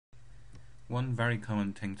One very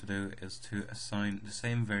common thing to do is to assign the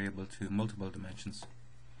same variable to multiple dimensions.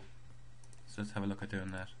 So let's have a look at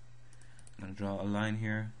doing that. I'm going to draw a line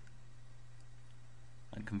here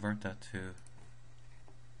and convert that to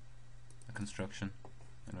a construction.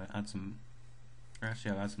 I'm going to add some, or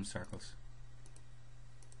actually I'll add some circles.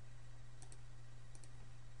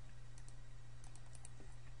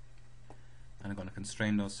 And I'm going to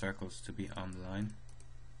constrain those circles to be on the line.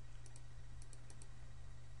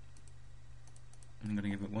 I'm going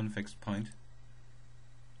to give it one fixed point,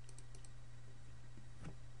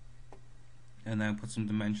 and now put some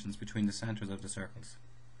dimensions between the centers of the circles.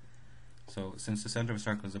 So since the center of a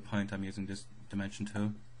circle is a point, I'm using this dimension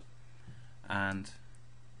tool, and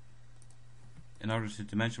in order to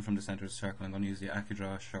dimension from the center of the circle, I'm going to use the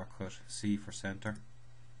AccuDraw shortcut C for center.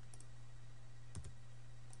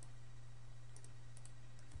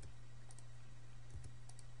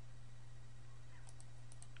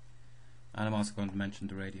 And I'm also going to mention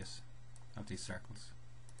the radius of these circles.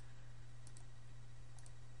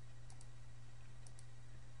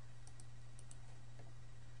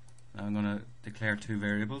 Now I'm going to declare two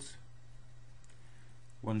variables.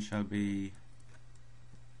 One shall be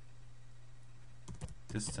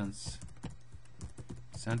distance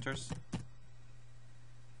centers,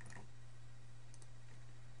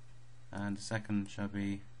 and the second shall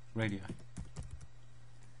be radii.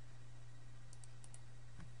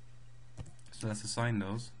 So let's assign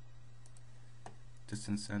those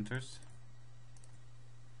distance centers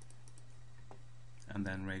and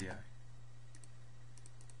then radii.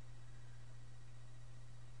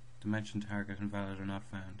 Dimension target invalid or not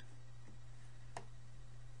found.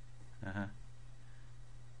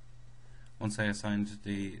 Once I assigned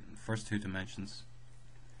the first two dimensions,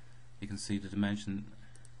 you can see the dimension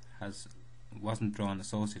wasn't drawn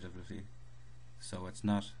associatively, so it's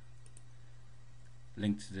not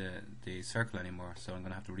linked to the circle anymore, so I'm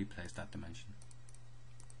going to have to replace that dimension.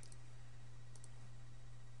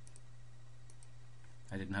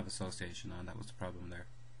 I didn't have association on, that was the problem there.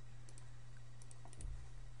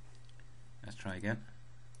 Let's try again.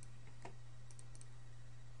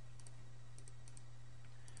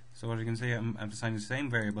 So what you can see, I'm assigning the same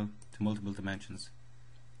variable to multiple dimensions,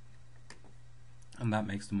 and that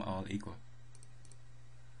makes them all equal.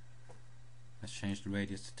 Let's change the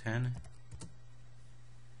radius to 10.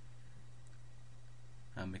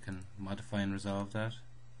 And we can modify and resolve that,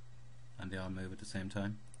 and they all move at the same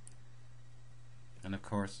time. And of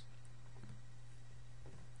course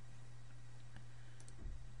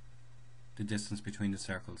the distance between the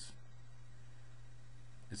circles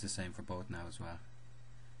is the same for both now as well.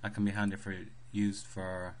 That can be handy used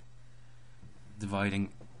for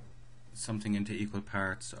dividing something into equal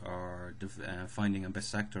parts, or finding a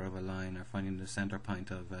bisector of a line, or finding the center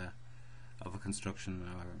point of a construction,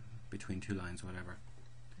 or between two lines, whatever.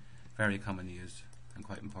 Very commonly used and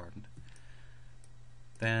quite important.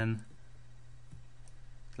 Then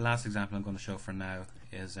the last example I'm going to show for now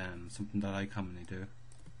is something that I commonly do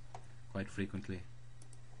quite frequently.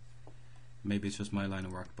 Maybe it's just my line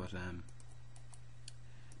of work, but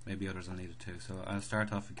maybe others will need it too. So I'll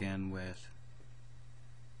start off again with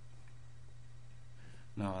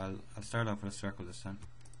I'll start off with a circle this time.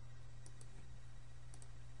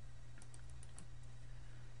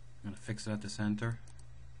 I'm going to fix it at the center.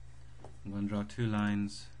 I'm going to draw two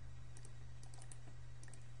lines.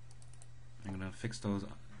 I'm going to fix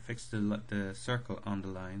the circle on the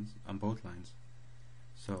lines, on both lines.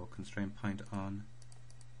 So constraint point on,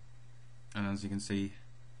 and as you can see,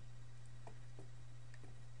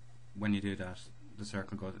 when you do that,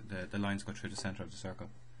 the lines go through the center of the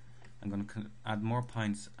circle. I'm going to add more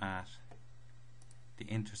points at the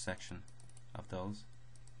intersection of those.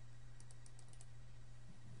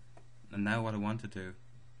 And now what I want to do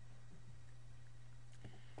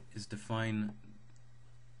is define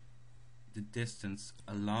the distance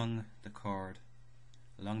along the chord,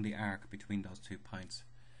 along the arc between those 2 points.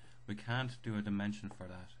 We can't do a dimension for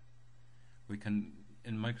that. We can,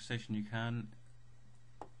 in MicroStation, you can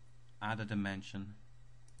add a dimension.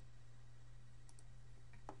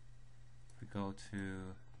 If we go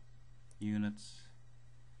to units,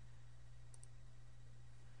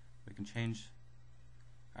 we can change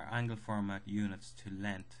our angle format units to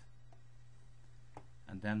length,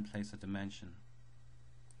 and then place a dimension.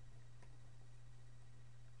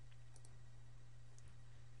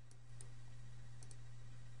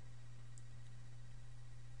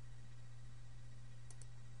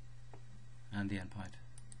 And the endpoint.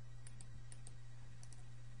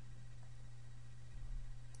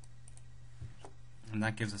 And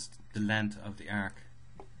that gives us the length of the arc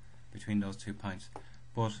between those 2 points.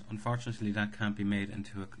 but unfortunately that can't be made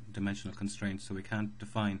into a dimensional constraint, so we can't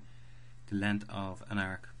define the length of an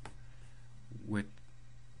arc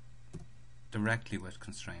directly with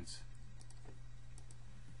constraints.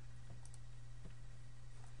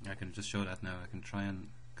 I can just show that now. I can try and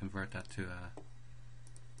convert that to a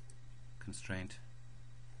constraint.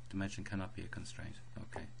 Dimension cannot be a constraint.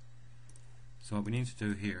 Okay. So what we need to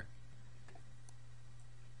do here,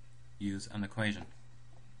 use an equation.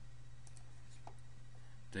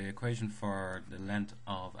 The equation for the length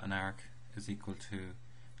of an arc is equal to,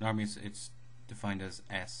 normally it's defined as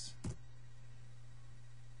S.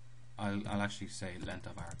 I'll actually say length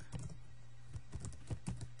of arc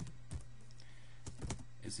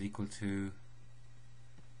is equal to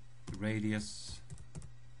the radius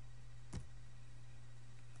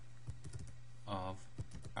of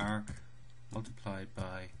arc multiplied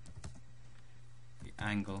by the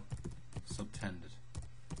angle subtended.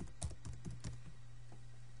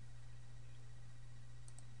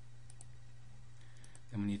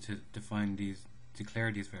 Then we need to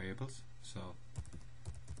declare these variables. So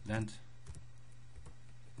length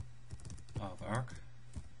of arc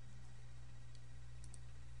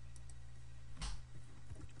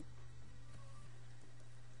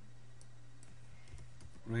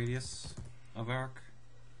radius of arc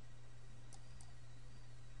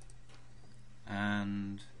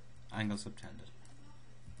and angle subtended.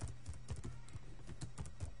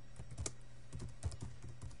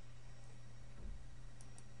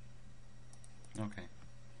 Okay.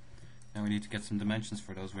 Now we need to get some dimensions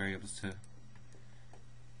for those variables to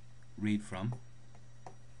read from.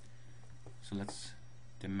 So let's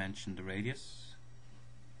dimension the radius.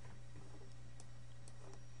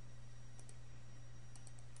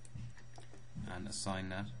 And assign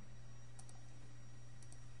that.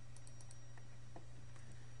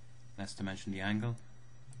 Let's dimension the angle.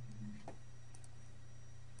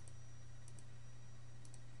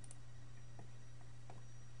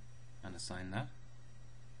 And assign that.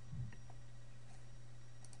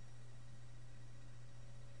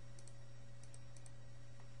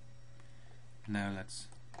 Now let's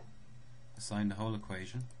assign the whole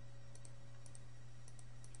equation.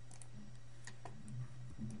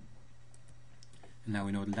 And now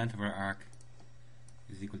we know the length of our arc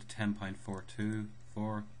is equal to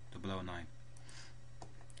 10.42409.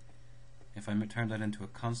 If I turn that into a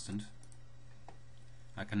constant,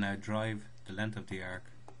 I can now drive the length of the arc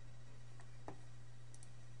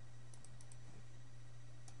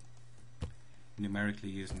numerically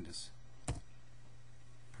using this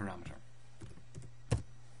parameter.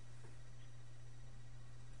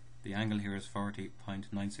 The angle here is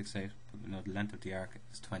 40.968, but we know the length of the arc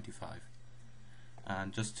is 25.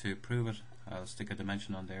 And just to prove it, I'll stick a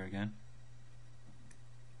dimension on there again.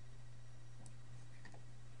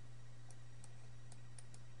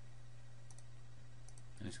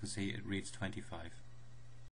 And as you can see, it reads 25.